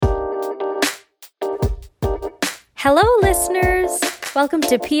Hello, listeners! Welcome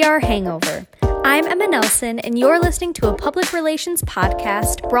to PR Hangover. I'm Emma Nelson, and you're listening to a public relations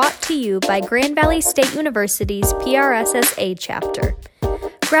podcast brought to you by Grand Valley State University's PRSSA chapter.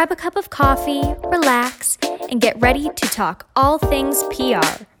 Grab a cup of coffee, relax, and get ready to talk all things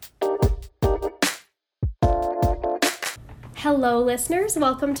PR. Hello, listeners.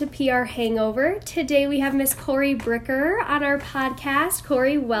 Welcome to PR Hangover. Today we have Miss Corey Bricker on our podcast.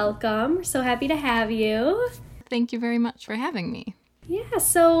 Corey, welcome. We're so happy to have you. Thank you very much for having me. Yeah,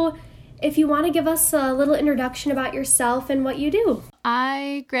 so if you want to give us a little introduction about yourself and what you do.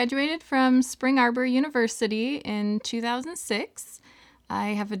 I graduated from Spring Arbor University in 2006. I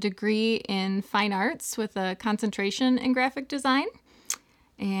have a degree in fine arts with a concentration in graphic design.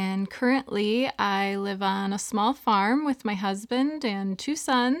 And currently I live on a small farm with my husband and two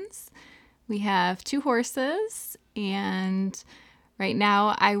sons. We have 2 horses, and right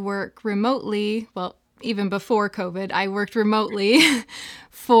now I work remotely. Well, even before COVID, I worked remotely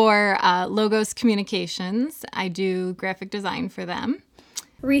for Logos Communications. I do graphic design for them.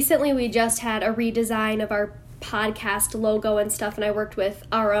 Recently, we just had a redesign of our podcast logo and stuff, and I worked with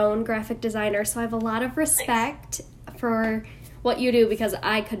our own graphic designer, so I have a lot of respect for what you do because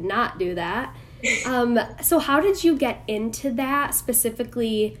I could not do that. So how did you get into that,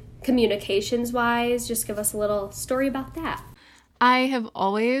 specifically communications-wise? Just give us a little story about that. I have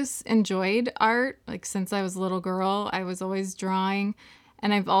always enjoyed art. Like since I was a little girl, I was always drawing.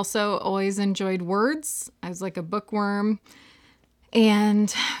 And I've also always enjoyed words. I was like a bookworm.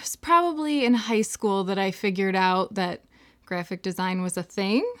 And it was probably in high school that I figured out that graphic design was a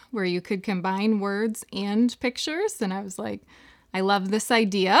thing where you could combine words and pictures. And I was like, I love this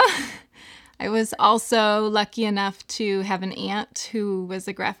idea. I was also lucky enough to have an aunt who was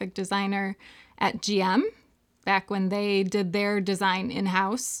a graphic designer at GM. Back when they did their design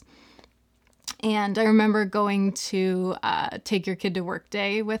in-house. And I remember going to Take Your Kid to Work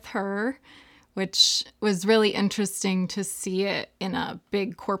Day with her, which was really interesting to see it in a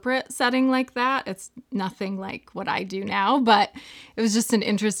big corporate setting like that. It's nothing like what I do now, but it was just an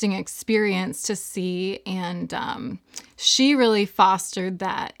interesting experience to see. And she really fostered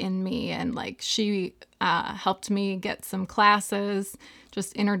that in me. And like she helped me get some classes,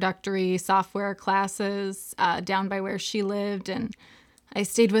 just introductory software classes down by where she lived. And I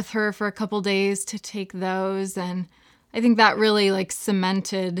stayed with her for a couple days to take those. And I think that really like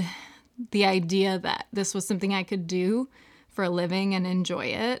cemented the idea that this was something I could do for a living and enjoy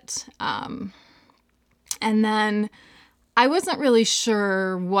it. And then I wasn't really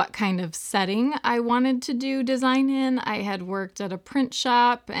sure what kind of setting I wanted to do design in. I had worked at a print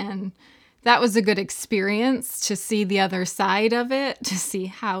shop, and that was a good experience to see the other side of it, to see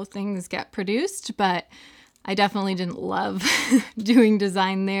how things get produced, but I definitely didn't love doing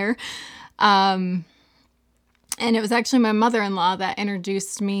design there. And it was actually my mother-in-law that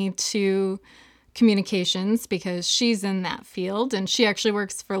introduced me to communications because she's in that field, and she actually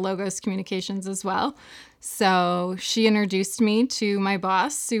works for Logos Communications as well. So she introduced me to my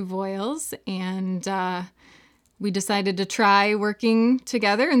boss, Sue Voiles, and we decided to try working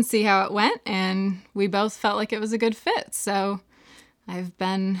together and see how it went, and we both felt like it was a good fit. So I've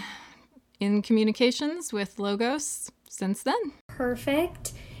been in communications with Logos since then.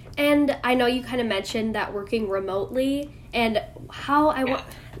 Perfect. And I know you kind of mentioned that working remotely, and how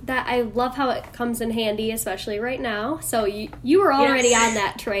I love how it comes in handy, especially right now. So you were already on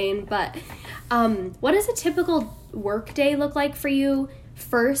that train, but what does a typical work day look like for you,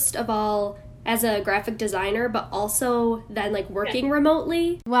 first of all, as a graphic designer, but also then like working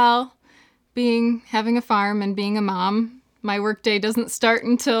remotely? Well, having a farm and being a mom, my workday doesn't start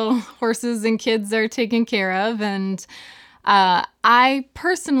until horses and kids are taken care of. And I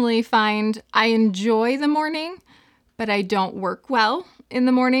personally find I enjoy the morning, but I don't work well in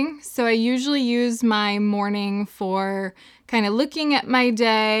the morning. So I usually use my morning for kind of looking at my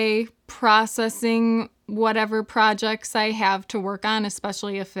day, processing whatever projects I have to work on,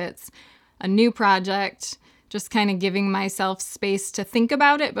 especially if it's a new project, just kind of giving myself space to think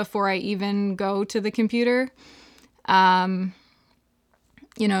about it before I even go to the computer. Answering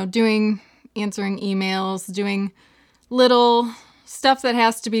emails, doing little stuff that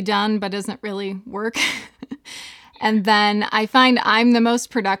has to be done but isn't really work. And then I find I'm the most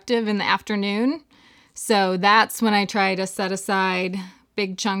productive in the afternoon. So that's when I try to set aside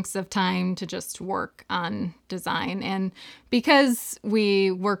big chunks of time to just work on design. And because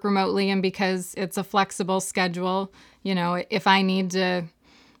we work remotely and because it's a flexible schedule, if I need to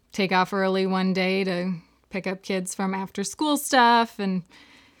take off early one day to pick up kids from after school stuff and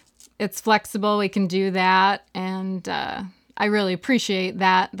it's flexible, we can do that. And I really appreciate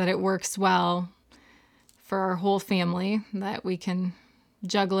that it works well for our whole family, that we can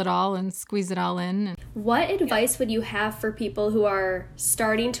juggle it all and squeeze it all in. What advice would you have for people who are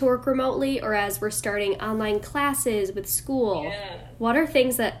starting to work remotely, or as we're starting online classes with school? Yeah. What are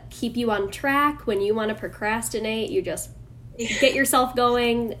things that keep you on track when you want to procrastinate? You just get yourself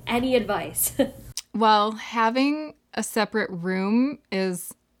going. Any advice? Well, having a separate room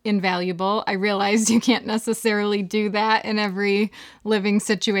is invaluable. I realize you can't necessarily do that in every living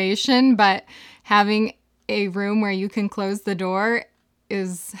situation, but having a room where you can close the door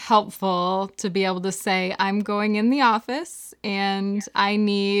is helpful to be able to say, I'm going in the office and I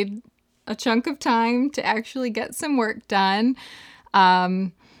need a chunk of time to actually get some work done.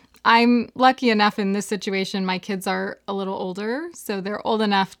 I'm lucky enough in this situation, my kids are a little older, so they're old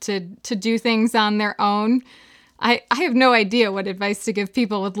enough to do things on their own. I have no idea what advice to give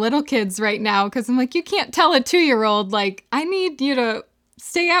people with little kids right now, because I'm like, you can't tell a 2-year-old, like, I need you to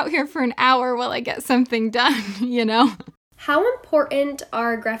stay out here for an hour while I get something done, you know? How important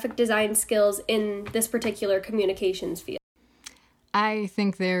are graphic design skills in this particular communications field? I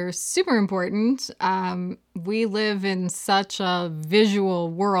think they're super important. We live in such a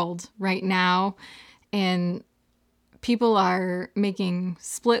visual world right now, and people are making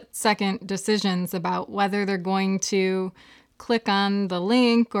split-second decisions about whether they're going to click on the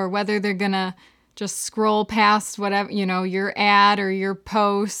link or whether they're going to just scroll past whatever, you know, your ad or your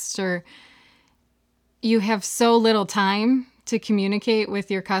post, or you have so little time to communicate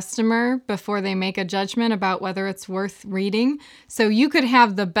with your customer before they make a judgment about whether it's worth reading. So you could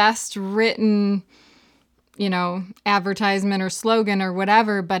have the best written, you know, advertisement or slogan or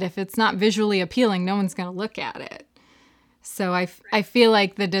whatever, but if it's not visually appealing, no one's going to look at it. So I feel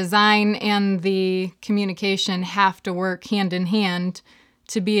like the design and the communication have to work hand in hand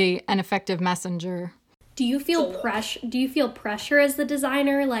to be an effective messenger. Do you feel pressure as the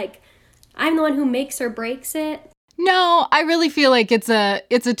designer? Like, I'm the one who makes or breaks it? No, I really feel like it's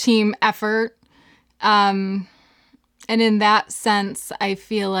a team effort. And in that sense, I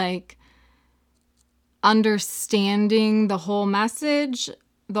feel like understanding the whole message,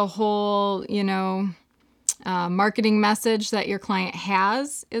 the whole, you know, marketing message that your client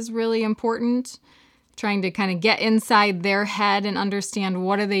has is really important. Trying to kind of get inside their head and understand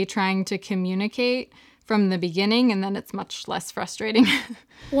what are they trying to communicate from the beginning, and then it's much less frustrating.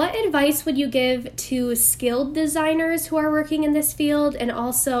 What advice would you give to skilled designers who are working in this field, and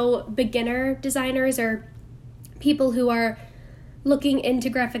also beginner designers or people who are looking into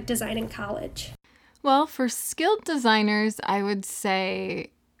graphic design in college? Well, for skilled designers, I would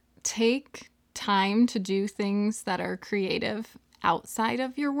say take time to do things that are creative outside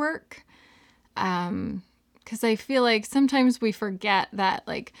of your work. Because I feel like sometimes we forget that,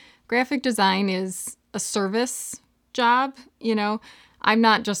 like, graphic design is a service job. You know, I'm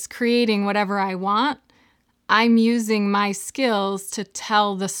not just creating whatever I want. I'm using my skills to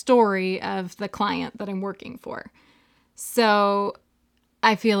tell the story of the client that I'm working for. So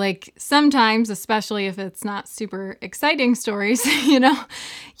I feel like sometimes, especially if it's not super exciting stories, you know,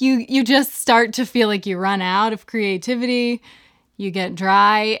 you just start to feel like you run out of creativity, you get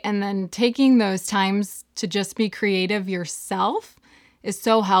dry, and then taking those times to just be creative yourself is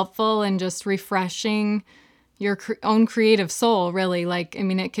so helpful and just refreshing your own creative soul, really. Like, I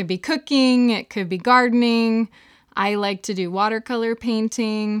mean, it could be cooking, it could be gardening. I like to do watercolor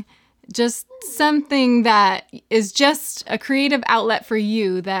painting. Just something that is just a creative outlet for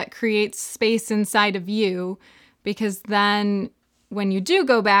you that creates space inside of you, because then when you do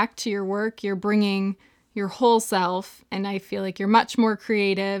go back to your work, you're bringing your whole self, and I feel like you're much more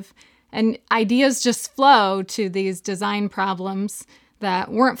creative, and ideas just flow to these design problems that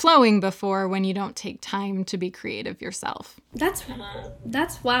weren't flowing before when you don't take time to be creative yourself. That's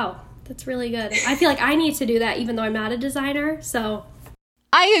wow. That's really good. I feel like I need to do that even though I'm not a designer, so...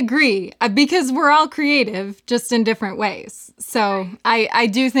 I agree, because we're all creative, just in different ways. So I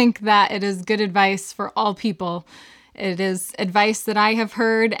do think that it is good advice for all people. It is advice that I have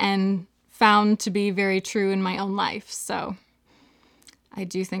heard and found to be very true in my own life. So I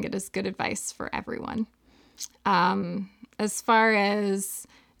do think it is good advice for everyone. As far as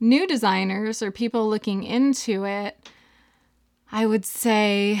new designers or people looking into it, I would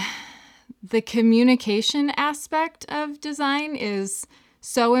say the communication aspect of design is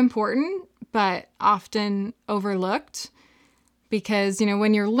so important, but often overlooked, because, you know,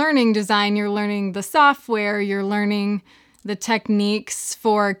 when you're learning design, you're learning the software, you're learning the techniques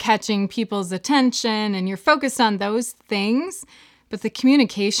for catching people's attention, and you're focused on those things, but the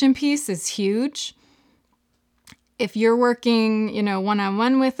communication piece is huge. If you're working, you know,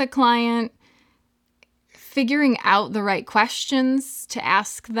 one-on-one with a client, figuring out the right questions to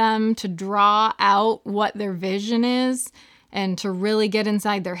ask them, to draw out what their vision is, and to really get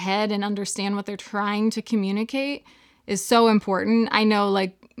inside their head and understand what they're trying to communicate is so important. I know,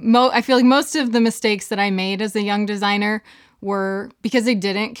 like, I feel like most of the mistakes that I made as a young designer were because I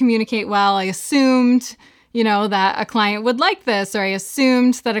didn't communicate well. I assumed, that a client would like this, or I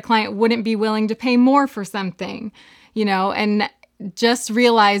assumed that a client wouldn't be willing to pay more for something, and just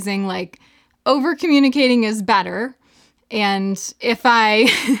realizing, like, over communicating is better. And if I,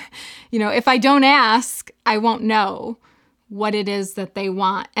 if I don't ask, I won't know what it is that they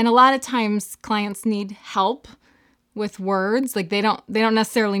want. And a lot of times clients need help with words. Like, they don't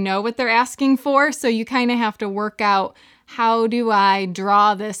necessarily know what they're asking for. So you kind of have to work out, how do I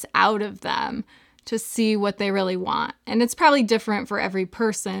draw this out of them to see what they really want? And it's probably different for every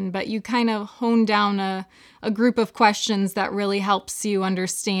person, but you kind of hone down a group of questions that really helps you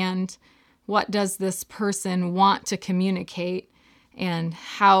understand, what does this person want to communicate and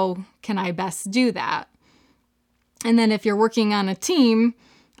how can I best do that? And then if you're working on a team,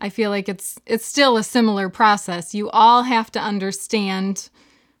 I feel like it's still a similar process. You all have to understand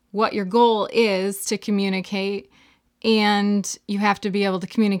what your goal is to communicate, and you have to be able to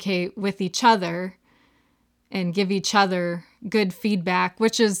communicate with each other and give each other good feedback,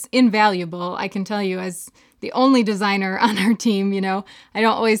 which is invaluable. I can tell you, as the only designer on our team, I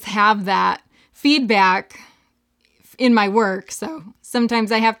don't always have that feedback in my work. So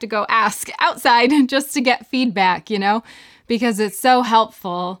sometimes I have to go ask outside just to get feedback, because it's so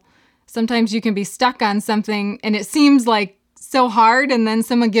helpful. Sometimes you can be stuck on something and it seems like so hard, and then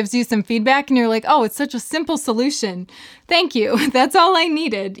someone gives you some feedback and you're like, oh, it's such a simple solution. Thank you. That's all I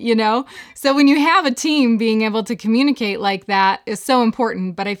needed, So when you have a team, being able to communicate like that is so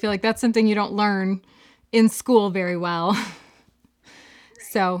important, but I feel like that's something you don't learn in school very well.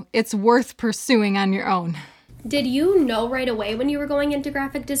 So it's worth pursuing on your own. Did you know right away when you were going into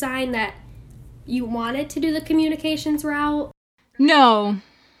graphic design that you wanted to do the communications route? No,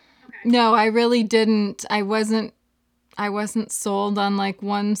 I really didn't. I wasn't sold on like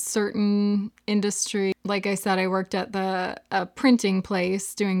one certain industry. Like I said, I worked at a printing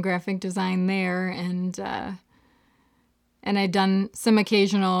place doing graphic design there, and I'd done some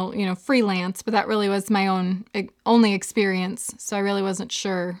occasional, freelance, but that really was my only experience. So I really wasn't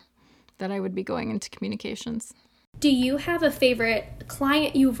sure that I would be going into communications. Do you have a favorite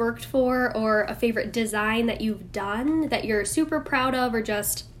client you've worked for, or a favorite design that you've done that you're super proud of, or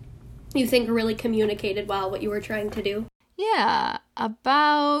just you think really communicated well what you were trying to do? Yeah,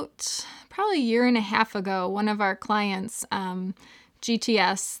 about probably a year and a half ago, one of our clients,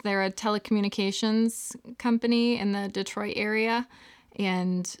 GTS, they're a telecommunications company in the Detroit area,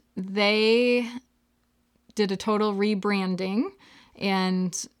 and they did a total rebranding.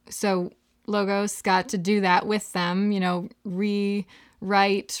 And so Logos got to do that with them, rewrite,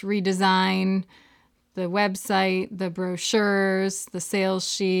 redesign the website, the brochures, the sales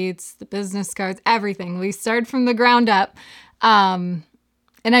sheets, the business cards, everything. We started from the ground up. And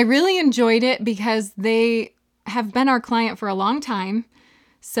I really enjoyed it because they have been our client for a long time.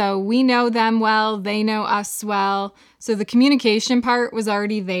 So we know them well, they know us well. So the communication part was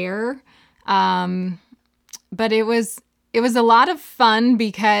already there. But it was a lot of fun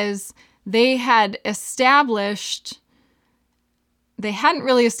because they hadn't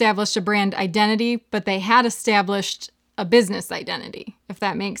really established a brand identity, but they had established a business identity, if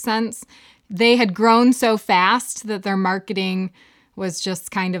that makes sense. They had grown so fast that their marketing was just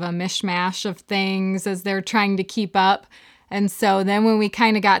kind of a mishmash of things as they're trying to keep up. And so then when we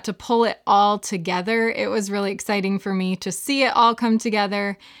kind of got to pull it all together, it was really exciting for me to see it all come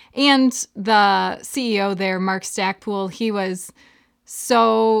together. And the CEO there, Mark Stackpool, he was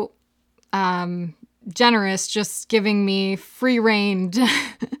so generous, just giving me free rein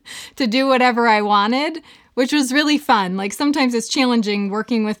to do whatever I wanted, which was really fun. Like, sometimes it's challenging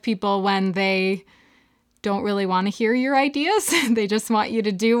working with people when they don't really want to hear your ideas. They just want you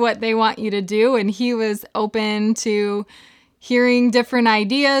to do what they want you to do. And he was open to hearing different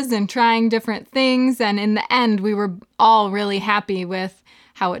ideas and trying different things. And in the end, we were all really happy with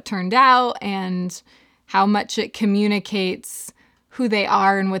how it turned out and how much it communicates who they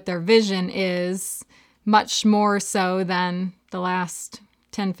are and what their vision is, much more so than the last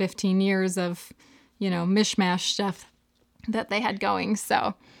 10, 15 years of, mishmash stuff that they had going.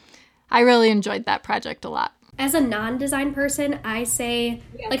 So I really enjoyed that project a lot. As a non-design person, I say,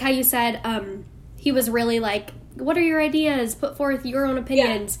 like how you said, he was really like, what are your ideas? Put forth your own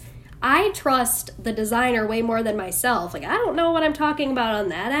opinions. Yeah. I trust the designer way more than myself. Like, I don't know what I'm talking about on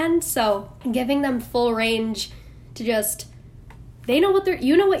that end. So giving them full range to just they know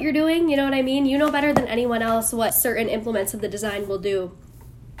you know what you're doing, you know what I mean? You know better than anyone else what certain implements of the design will do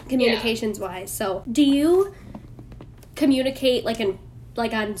communications-wise. So do you communicate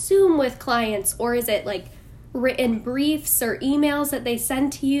like on Zoom with clients, or is it like written briefs or emails that they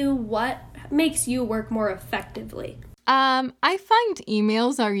send to you? What makes you work more effectively? I find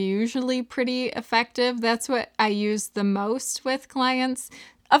emails are usually pretty effective. That's what I use the most with clients.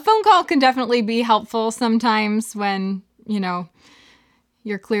 A phone call can definitely be helpful sometimes when,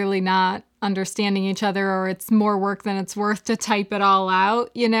 you're clearly not understanding each other, or it's more work than it's worth to type it all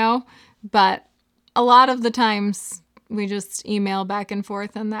out, But a lot of the times we just email back and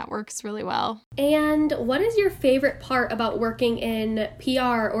forth, and that works really well. And what is your favorite part about working in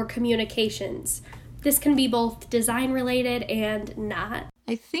PR or communications? This can be both design related and not.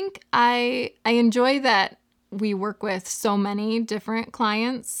 I think I enjoy that we work with so many different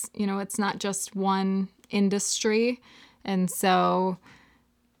clients. It's not just one industry. And so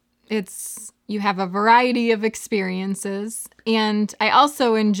you have a variety of experiences. And I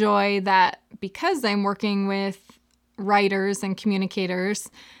also enjoy that because I'm working with writers and communicators,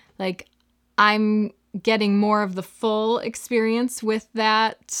 like I'm getting more of the full experience with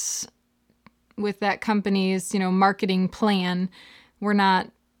that company's, marketing plan. We're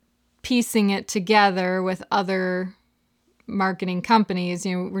not piecing it together with other marketing companies.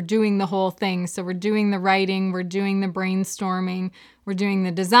 We're doing the whole thing. So we're doing the writing, we're doing the brainstorming, we're doing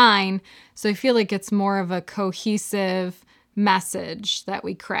the design. So I feel like it's more of a cohesive message that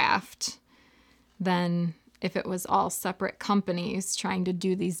we craft than if it was all separate companies trying to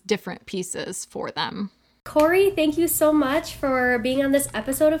do these different pieces for them. Corey, thank you so much for being on this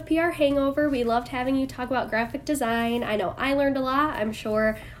episode of PR Hangover. We loved having you talk about graphic design. I know I learned a lot. I'm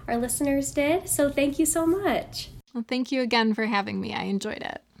sure our listeners did. So thank you so much. Well, thank you again for having me. I enjoyed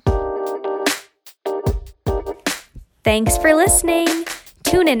it. Thanks for listening.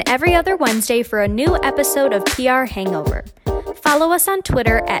 Tune in every other Wednesday for a new episode of PR Hangover. Follow us on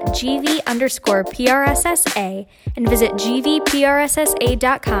Twitter at GV_PRSSA and visit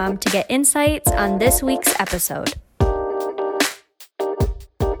GVPRSSA.com to get insights on this week's episode.